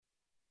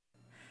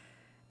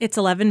It's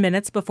 11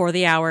 minutes before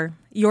the hour.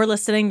 You're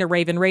listening to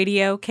Raven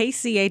Radio,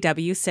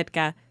 KCAW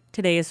Sitka.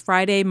 Today is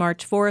Friday,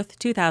 March 4th,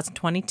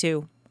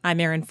 2022. I'm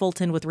Erin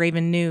Fulton with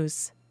Raven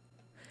News.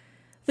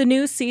 The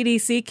new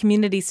CDC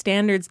community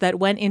standards that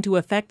went into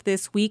effect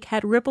this week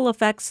had ripple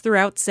effects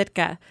throughout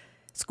Sitka.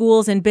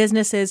 Schools and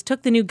businesses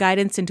took the new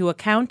guidance into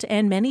account,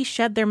 and many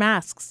shed their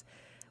masks.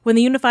 When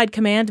the Unified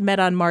Command met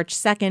on March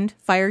 2nd,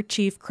 Fire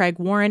Chief Craig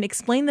Warren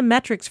explained the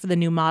metrics for the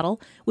new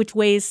model, which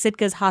weighs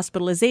Sitka's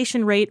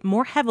hospitalization rate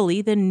more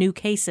heavily than new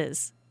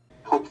cases.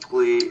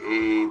 Hopefully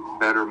a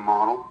better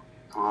model.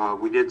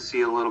 We did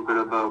see a little bit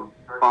of a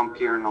bump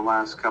here in the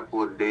last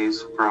couple of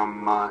days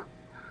from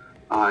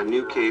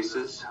new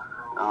cases.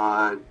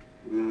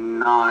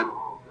 Not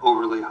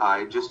overly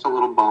high, just a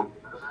little bump.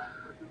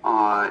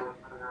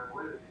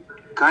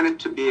 Kind of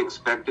to be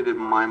expected in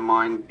my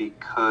mind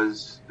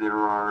because there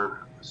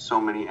are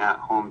so many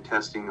at-home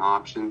testing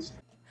options.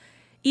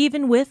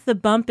 Even with the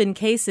bump in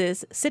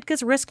cases,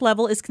 Sitka's risk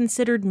level is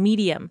considered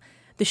medium.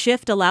 The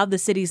shift allowed the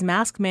city's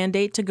mask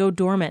mandate to go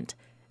dormant.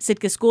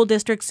 Sitka School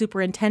District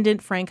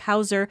Superintendent Frank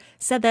Hauser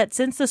said that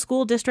since the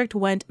school district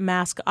went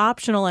mask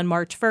optional on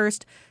March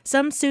 1st,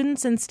 some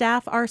students and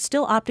staff are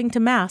still opting to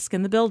mask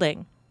in the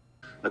building.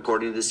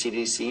 According to the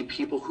CDC,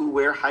 people who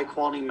wear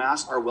high-quality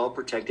masks are well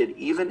protected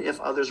even if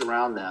others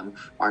around them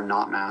are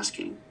not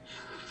masking.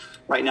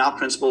 Right now,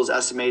 principals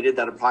estimated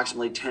that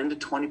approximately 10 to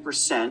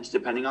 20%,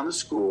 depending on the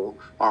school,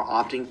 are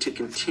opting to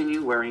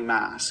continue wearing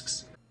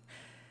masks.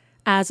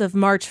 As of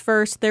March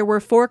 1st, there were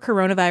 4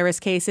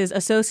 coronavirus cases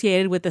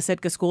associated with the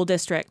Sitka School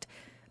District.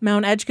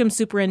 Mount Edgecombe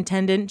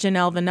Superintendent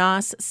Janelle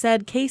Vanasse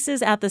said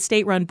cases at the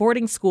state-run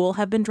boarding school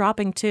have been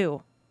dropping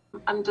too.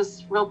 I'm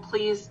just real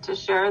pleased to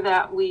share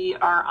that we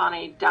are on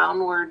a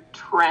downward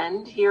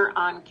trend here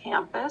on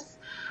campus.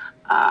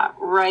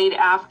 Right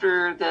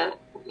after the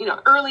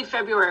early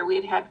February,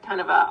 we had kind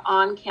of a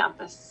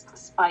on-campus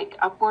spike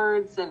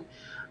upwards, and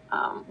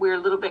we're a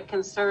little bit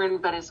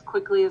concerned, but as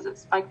quickly as it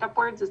spiked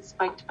upwards, it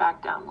spiked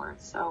back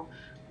downwards. So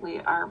we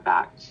are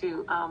back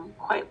to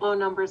quite low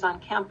numbers on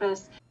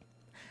campus.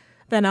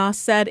 Vanasse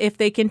said if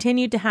they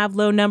continued to have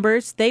low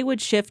numbers, they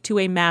would shift to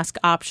a mask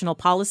optional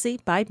policy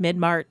by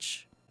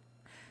mid-March.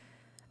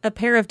 A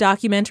pair of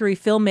documentary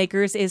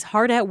filmmakers is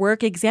hard at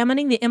work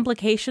examining the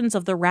implications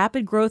of the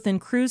rapid growth in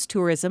cruise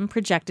tourism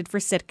projected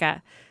for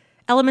Sitka.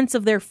 Elements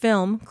of their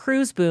film,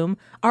 Cruise Boom,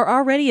 are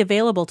already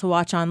available to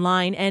watch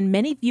online, and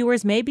many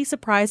viewers may be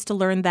surprised to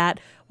learn that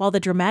while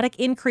the dramatic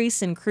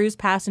increase in cruise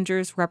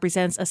passengers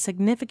represents a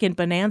significant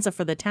bonanza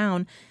for the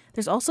town,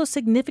 there's also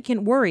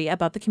significant worry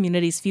about the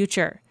community's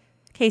future.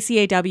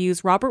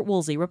 KCAW's Robert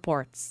Woolsey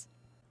reports.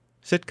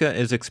 Sitka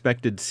is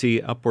expected to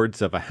see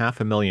upwards of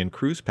 500,000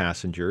 cruise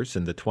passengers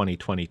in the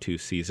 2022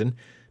 season.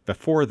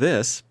 Before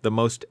this, the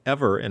most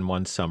ever in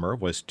one summer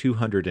was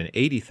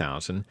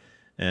 280,000,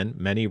 and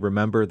many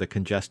remember the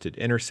congested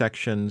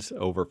intersections,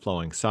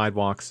 overflowing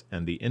sidewalks,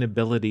 and the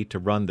inability to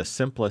run the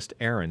simplest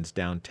errands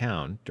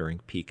downtown during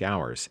peak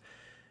hours.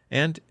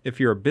 And if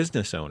you're a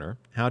business owner,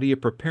 how do you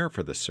prepare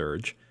for the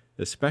surge?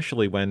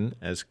 Especially when,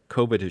 as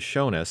COVID has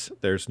shown us,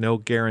 there's no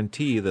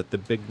guarantee that the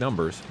big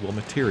numbers will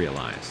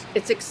materialize.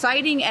 It's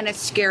exciting and it's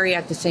scary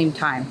at the same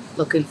time,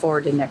 looking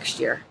forward to next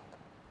year.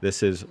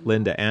 This is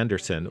Linda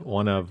Anderson,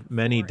 one of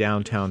many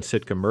downtown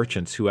Sitka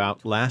merchants who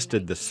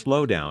outlasted the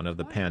slowdown of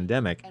the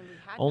pandemic,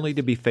 only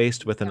to be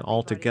faced with an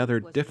altogether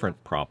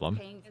different problem,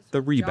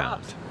 the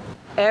rebound.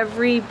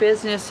 Every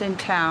business in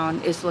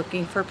town is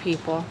looking for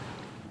people.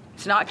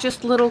 It's not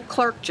just little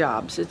clerk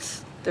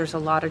jobs. There's a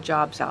lot of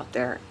jobs out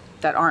there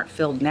that aren't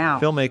filled now.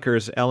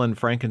 Filmmakers Ellen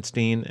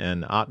Frankenstein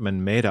and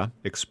Atman Mehta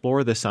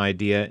explore this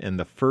idea in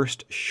the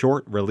first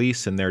short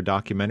release in their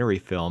documentary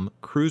film,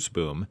 Cruise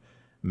Boom.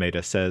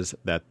 Mehta says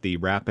that the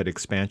rapid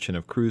expansion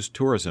of cruise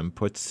tourism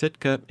puts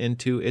Sitka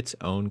into its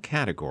own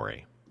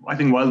category. I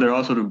think while there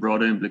are sort of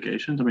broader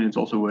implications, it's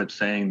also worth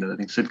saying that I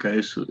think Sitka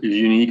is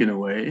unique in a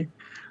way,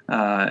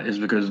 is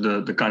because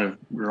the kind of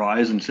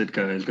rise in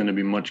Sitka is going to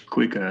be much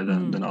quicker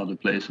than other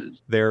places.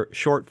 Their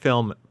short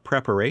film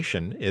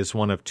Preparation is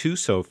one of 2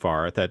 so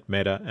far that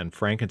Mehta and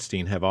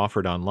Frankenstein have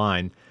offered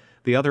online.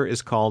 The other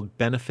is called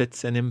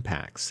Benefits and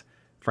Impacts.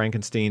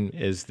 Frankenstein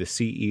is the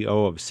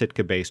CEO of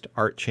Sitka-based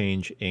Art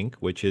Change, Inc.,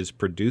 which is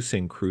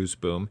producing Cruise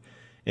Boom.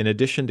 In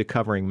addition to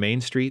covering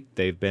Main Street,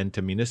 they've been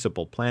to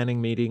municipal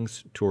planning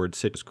meetings, toured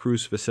Sitka's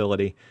cruise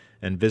facility,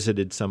 and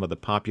visited some of the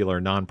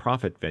popular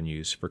nonprofit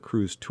venues for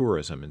cruise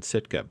tourism in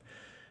Sitka.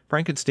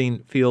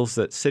 Frankenstein feels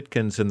that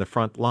Sitkans in the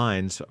front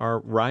lines are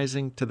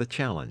rising to the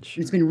challenge.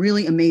 It's been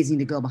really amazing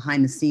to go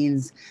behind the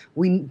scenes.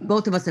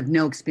 Both of us have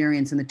no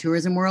experience in the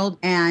tourism world,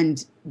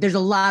 and there's a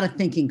lot of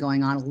thinking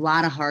going on, a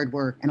lot of hard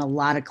work, and a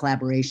lot of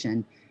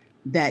collaboration.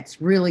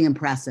 That's really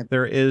impressive.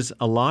 There is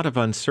a lot of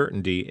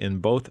uncertainty in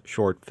both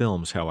short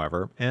films,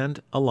 however,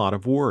 and a lot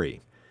of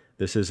worry.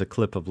 This is a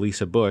clip of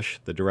Lisa Bush,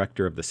 the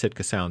director of the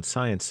Sitka Sound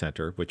Science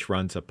Center, which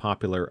runs a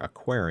popular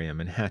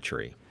aquarium and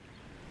hatchery.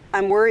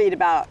 I'm worried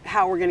about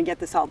how we're going to get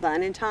this all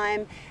done in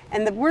time.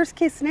 And the worst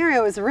case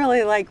scenario is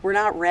really like we're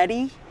not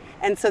ready.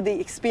 And so the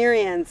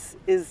experience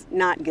is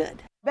not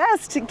good.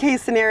 Best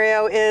case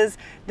scenario is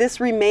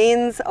this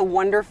remains a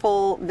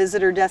wonderful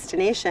visitor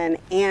destination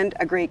and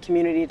a great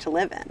community to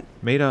live in.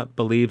 Mehta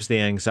believes the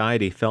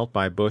anxiety felt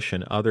by Bush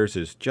and others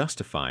is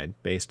justified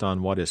based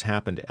on what has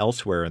happened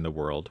elsewhere in the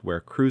world where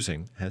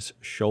cruising has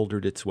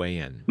shouldered its way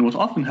in. And what's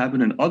often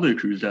happened in other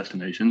cruise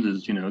destinations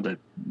is, that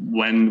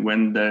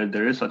when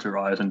there is such a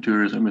rise in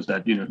tourism is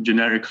that,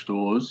 generic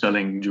stores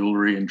selling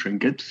jewelry and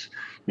trinkets,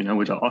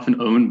 which are often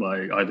owned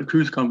by either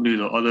cruise companies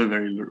or other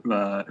very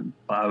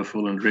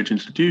powerful and rich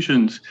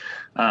institutions,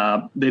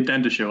 they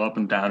tend to show up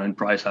in town and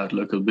price out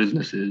local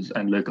businesses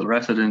and local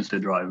residents. They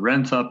drive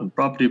rents up and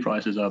property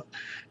prices up.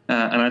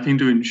 And I think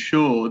to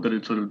ensure that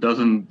it sort of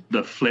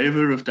the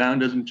flavor of town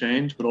doesn't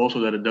change, but also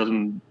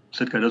that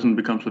Sitka doesn't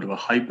become sort of a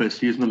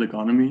hyper-seasonal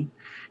economy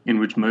in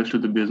which most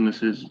of the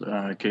businesses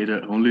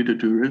cater only to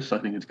tourists, I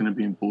think it's going to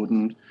be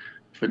important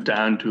for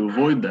town to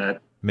avoid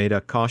that.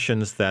 Mehta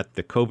cautions that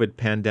the COVID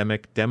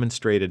pandemic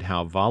demonstrated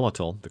how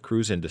volatile the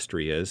cruise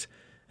industry is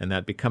and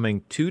that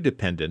becoming too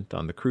dependent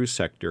on the cruise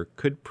sector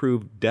could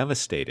prove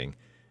devastating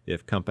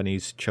if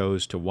companies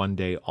chose to one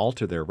day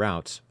alter their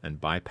routes and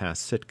bypass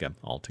Sitka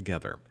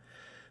altogether.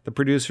 The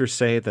producers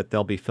say that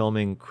they'll be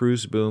filming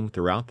Cruise Boom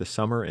throughout the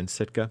summer in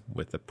Sitka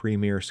with the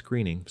premiere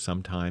screening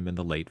sometime in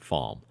the late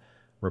fall.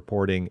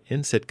 Reporting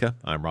in Sitka,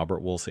 I'm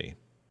Robert Woolsey.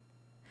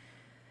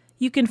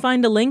 You can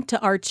find a link to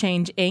Art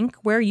Change, Inc.,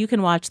 where you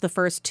can watch the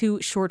first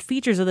 2 short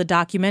features of the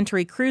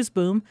documentary Cruise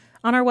Boom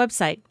on our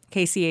website,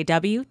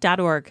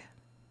 kcaw.org.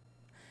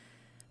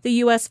 The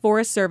U.S.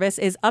 Forest Service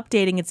is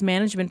updating its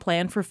management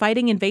plan for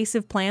fighting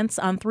invasive plants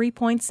on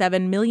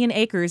 3.7 million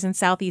acres in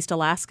southeast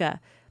Alaska.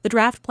 The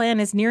draft plan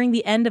is nearing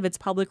the end of its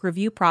public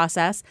review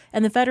process,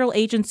 and the federal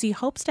agency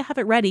hopes to have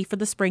it ready for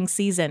the spring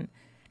season.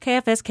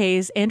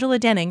 KFSK's Angela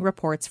Denning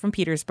reports from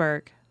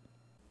Petersburg.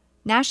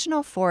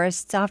 National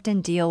forests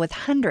often deal with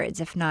hundreds,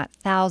 if not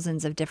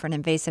thousands, of different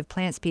invasive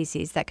plant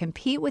species that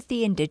compete with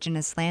the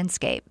indigenous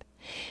landscape.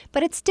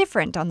 But it's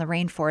different on the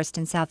rainforest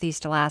in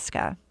southeast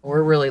Alaska.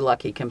 We're really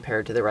lucky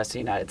compared to the rest of the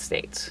United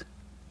States.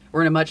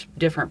 We're in a much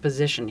different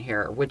position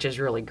here, which is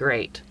really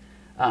great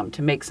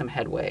to make some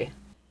headway.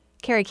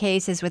 Carrie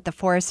Case is with the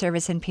Forest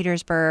Service in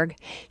Petersburg.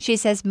 She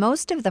says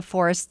most of the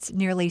forest's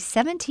nearly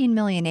 17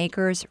 million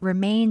acres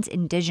remains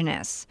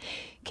indigenous.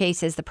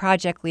 Case is the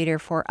project leader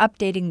for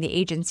updating the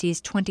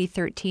agency's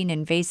 2013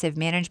 invasive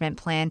management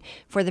plan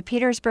for the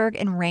Petersburg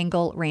and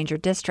Wrangell Ranger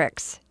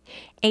districts.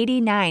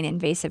 89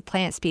 invasive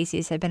plant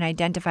species have been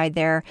identified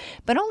there,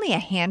 but only a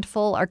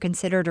handful are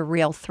considered a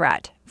real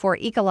threat for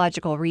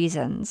ecological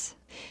reasons,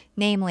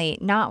 namely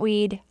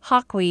knotweed,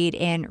 hawkweed,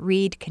 and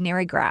reed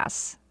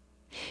canarygrass.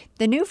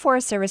 The new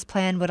Forest Service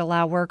plan would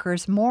allow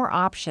workers more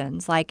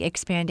options, like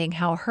expanding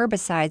how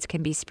herbicides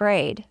can be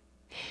sprayed.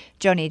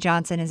 Joni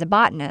Johnson is a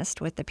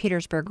botanist with the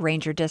Petersburg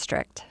Ranger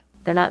District.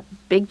 They're not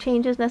big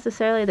changes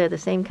necessarily. They're the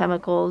same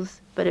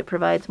chemicals, but it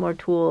provides more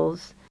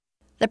tools.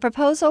 The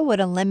proposal would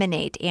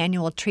eliminate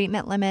annual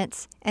treatment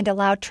limits and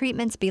allow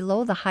treatments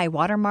below the high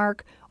water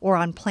mark or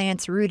on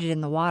plants rooted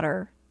in the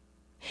water.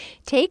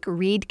 Take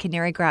reed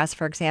canarygrass,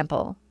 for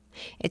example.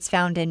 It's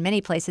found in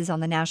many places on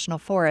the national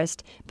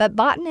forest, but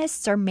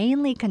botanists are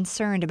mainly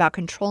concerned about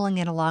controlling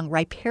it along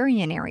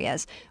riparian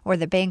areas or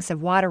the banks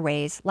of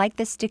waterways like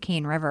the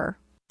Stikine River.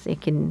 It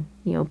can,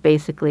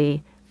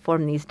 basically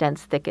form these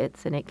dense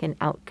thickets, and it can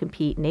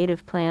outcompete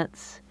native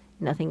plants.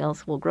 Nothing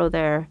else will grow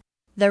there.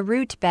 The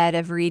root bed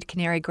of reed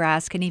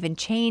canarygrass can even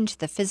change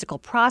the physical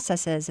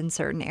processes in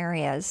certain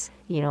areas.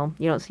 You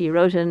don't see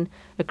erosion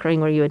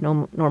occurring where you would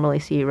normally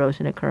see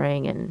erosion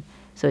occurring, and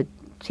so it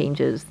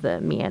changes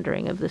the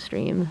meandering of the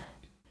stream.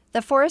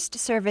 The Forest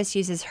Service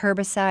uses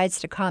herbicides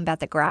to combat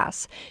the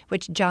grass,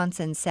 which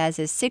Johnson says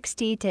is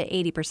 60 to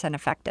 80%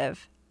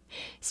 effective.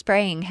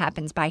 Spraying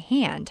happens by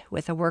hand,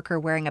 with a worker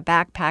wearing a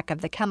backpack of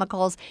the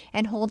chemicals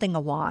and holding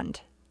a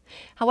wand.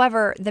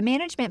 However, the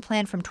management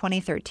plan from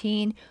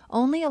 2013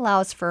 only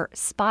allows for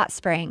spot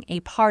spraying a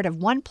part of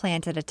one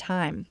plant at a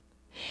time.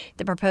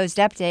 The proposed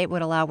update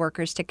would allow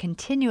workers to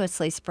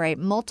continuously spray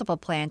multiple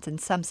plants in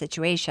some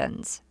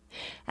situations.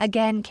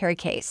 Again, Carrie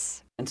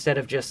Case. Instead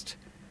of just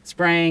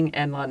spraying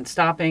and then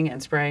stopping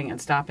and spraying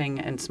and stopping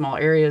in small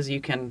areas, you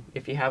can,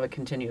 if you have a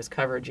continuous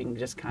coverage, you can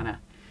just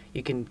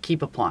you can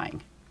keep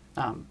applying,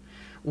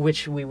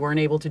 which we weren't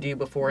able to do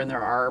before. And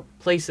there are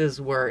places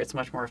where it's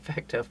much more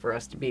effective for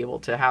us to be able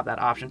to have that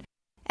option.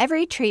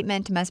 Every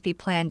treatment must be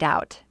planned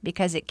out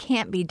because it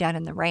can't be done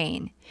in the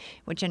rain,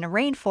 which in a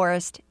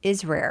rainforest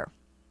is rare.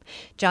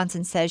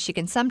 Johnson says she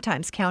can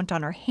sometimes count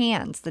on her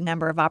hands the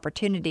number of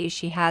opportunities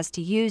she has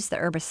to use the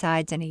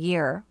herbicides in a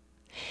year.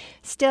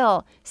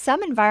 Still,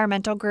 some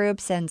environmental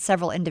groups and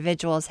several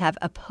individuals have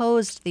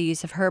opposed the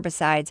use of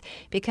herbicides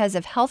because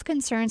of health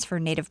concerns for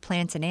native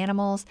plants and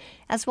animals,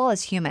 as well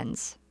as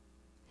humans.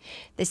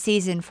 The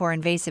season for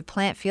invasive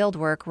plant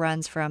fieldwork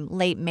runs from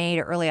late May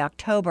to early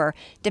October,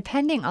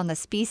 depending on the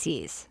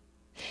species.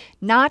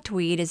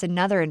 Knotweed is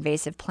another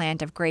invasive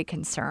plant of great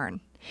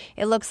concern.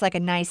 It looks like a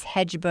nice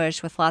hedge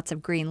bush with lots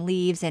of green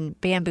leaves and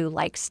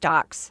bamboo-like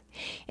stalks.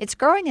 It's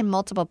growing in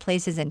multiple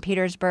places in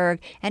Petersburg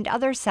and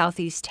other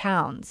southeast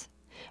towns.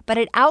 but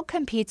it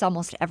outcompetes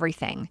almost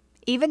everything,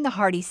 even the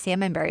hardy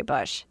salmonberry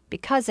bush,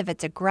 because of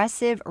its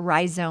aggressive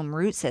rhizome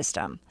root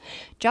system.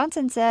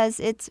 Johnson says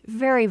it's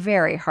very,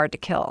 very hard to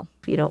kill.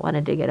 You don't want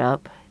to dig it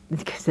up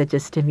because it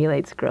just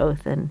stimulates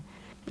growth, and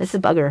it's a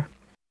bugger.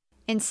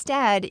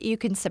 Instead, you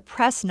can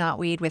suppress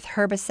knotweed with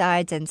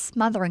herbicides and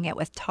smothering it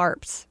with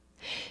tarps.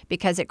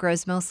 Because it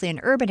grows mostly in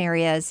urban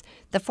areas,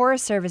 the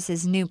Forest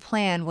Service's new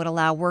plan would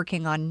allow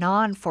working on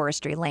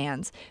non-forestry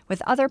lands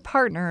with other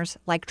partners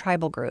like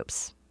tribal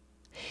groups.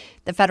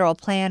 The federal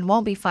plan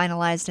won't be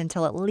finalized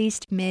until at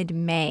least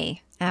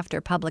mid-May,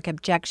 after public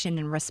objection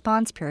and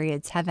response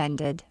periods have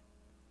ended.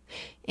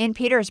 In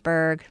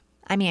Petersburg,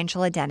 I'm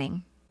Angela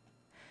Denning.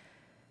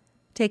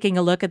 Taking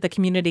a look at the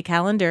community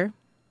calendar.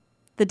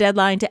 The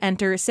deadline to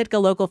enter Sitka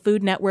Local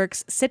Food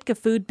Network's Sitka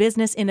Food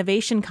Business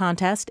Innovation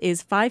Contest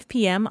is 5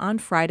 p.m. on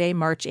Friday,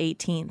 March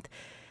 18th.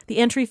 The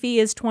entry fee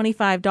is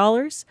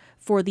 $25.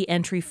 For the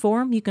entry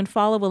form, you can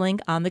follow a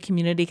link on the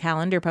community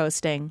calendar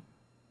posting.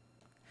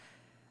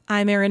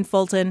 I'm Erin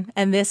Fulton,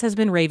 and this has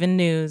been Raven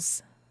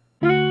News.